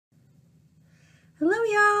Hello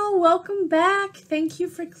y'all, welcome back. Thank you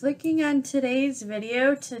for clicking on today's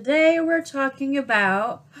video. Today we're talking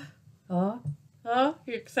about, you're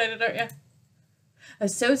excited, aren't you?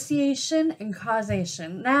 Association and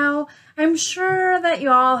causation. Now, I'm sure that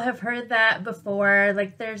you all have heard that before,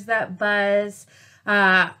 like there's that buzz,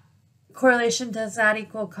 correlation does not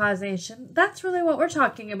equal causation. That's really what we're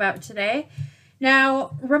talking about today.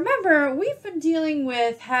 Now, remember, we've been dealing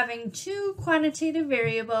with having two quantitative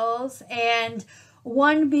variables and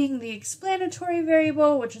one being the explanatory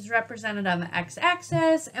variable, which is represented on the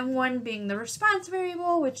x-axis, and one being the response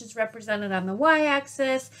variable, which is represented on the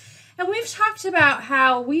y-axis. And we've talked about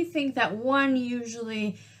how we think that one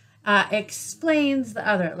usually explains the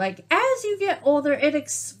other. Like, as you get older, it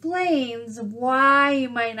explains why you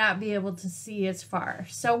might not be able to see as far.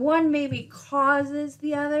 So one maybe causes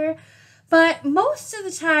the other, but most of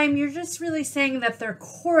the time, you're just really saying that they're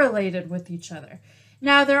correlated with each other.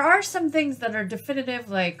 Now, there are some things that are definitive,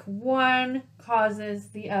 like one causes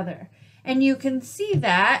the other. And you can see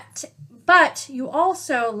that, but you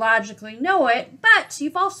also logically know it, but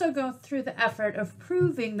you've also gone through the effort of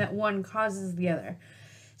proving that one causes the other.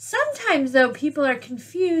 Sometimes, though, people are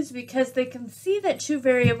confused because they can see that two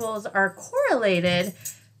variables are correlated,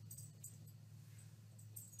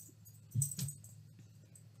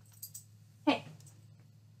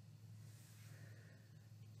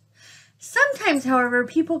 Sometimes, however,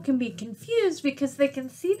 people can be confused because they can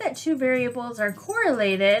see that two variables are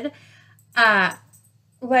correlated.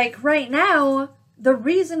 Like right now, the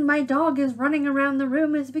reason my dog is running around the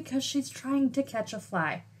room is because she's trying to catch a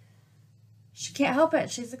fly. She can't help it.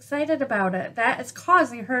 She's excited about it. That is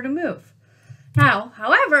causing her to move. Now,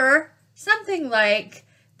 however, something like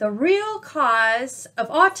the real cause of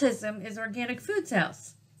autism is organic food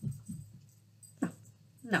sales.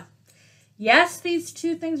 No. Yes, these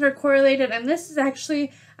two things are correlated, and this is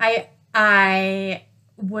actually, I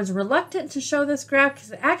was reluctant to show this graph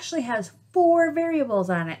because it actually has 4 variables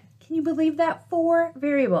on it. Can you believe that? 4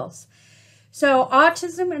 variables. So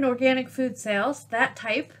autism and organic food sales, that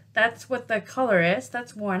type, that's what the color is,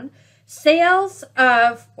 that's one. Sales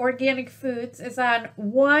of organic foods is on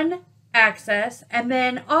one axis, and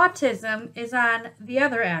then autism is on the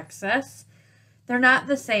other2. They're not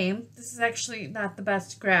the same. This is actually not the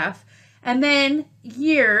best graph. And then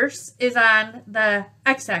years is on the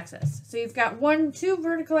x-axis. So you've got 2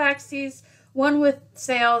 vertical axes, one with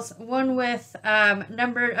sales, one with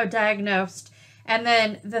number of diagnosed, and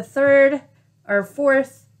then the third or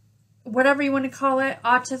fourth, whatever you want to call it,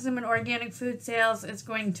 autism and organic food sales is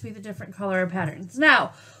going to be the different color patterns.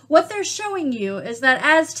 Now, what they're showing you is that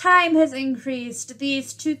as time has increased,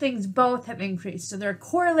 these two things both have increased. So they're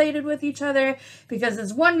correlated with each other because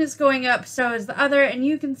as one is going up, so is the other. And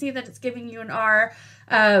you can see that it's giving you an R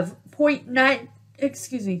of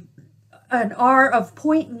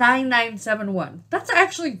 0.9971. That's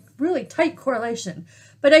actually really tight correlation.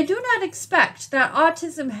 But I do not expect that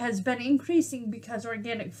autism has been increasing because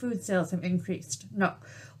organic food sales have increased. No,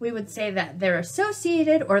 we would say that they're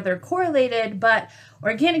associated or they're correlated, but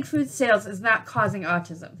organic food sales is not causing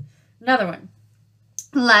autism. Another one,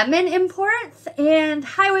 lemon imports and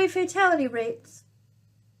highway fatality rates.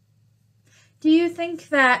 Do you think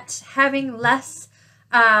that having less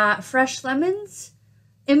fresh lemons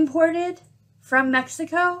imported from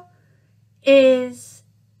Mexico is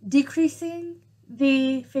decreasing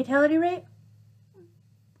the fatality rate?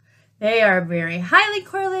 They are very highly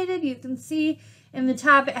correlated. You can see in the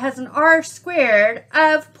top it has an R squared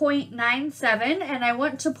of 0.97, and I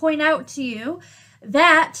want to point out to you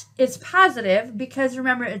that it's positive because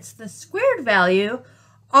remember it's the squared value.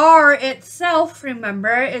 R itself,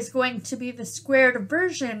 remember, is going to be the squared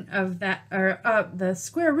version of that, or the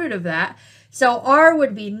square root of that. So R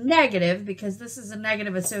would be negative because this is a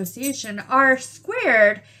negative association. R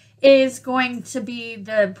squared is going to be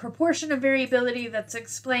the proportion of variability that's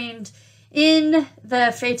explained in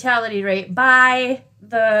the fatality rate by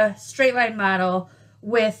the straight line model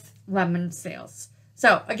with lemon sales.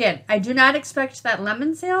 So again, I do not expect that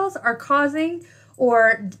lemon sales are causing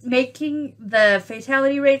or making the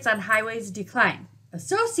fatality rates on highways decline.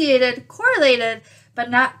 Associated, correlated,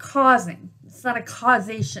 but not causing. It's not a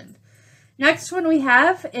causation. Next one we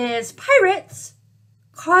have is pirates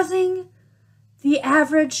causing the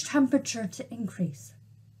average temperature to increase.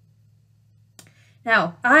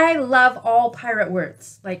 Now, I love all pirate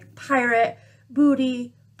words, like pirate,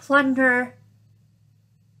 booty, plunder.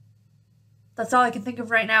 That's all I can think of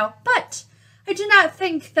right now. But I do not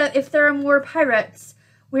think that if there are more pirates,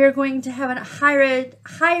 we are going to have a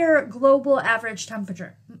higher global average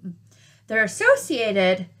temperature. They're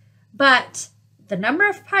associated, but the number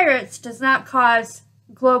of pirates does not cause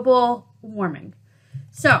global warming.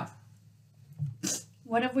 So,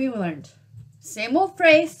 what have we learned? Same old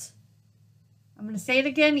phrase. I'm going to say it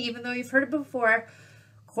again, even though you've heard it before.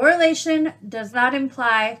 Correlation does not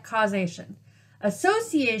imply causation.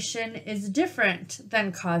 Association is different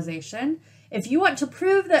than causation. If you want to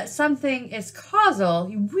prove that something is causal,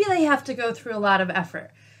 you really have to go through a lot of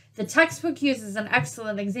effort. The textbook uses an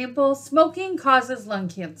excellent example. Smoking causes lung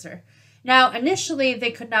cancer. Now, initially,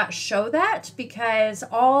 they could not show that because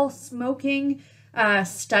all smoking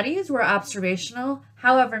studies were observational.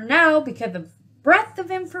 However, now, because of the breadth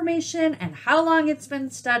of information and how long it's been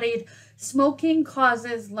studied, smoking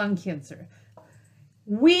causes lung cancer.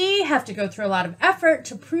 We have to go through a lot of effort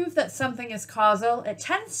to prove that something is causal. It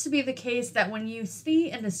tends to be the case that when you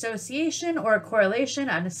see an association or a correlation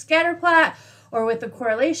on a scatterplot or with a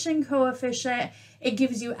correlation coefficient, it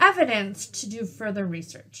gives you evidence to do further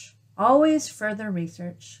research. Always further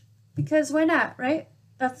research. Because why not, right?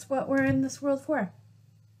 That's what we're in this world for.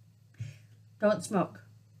 Don't smoke.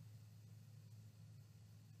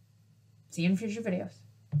 See you in future videos.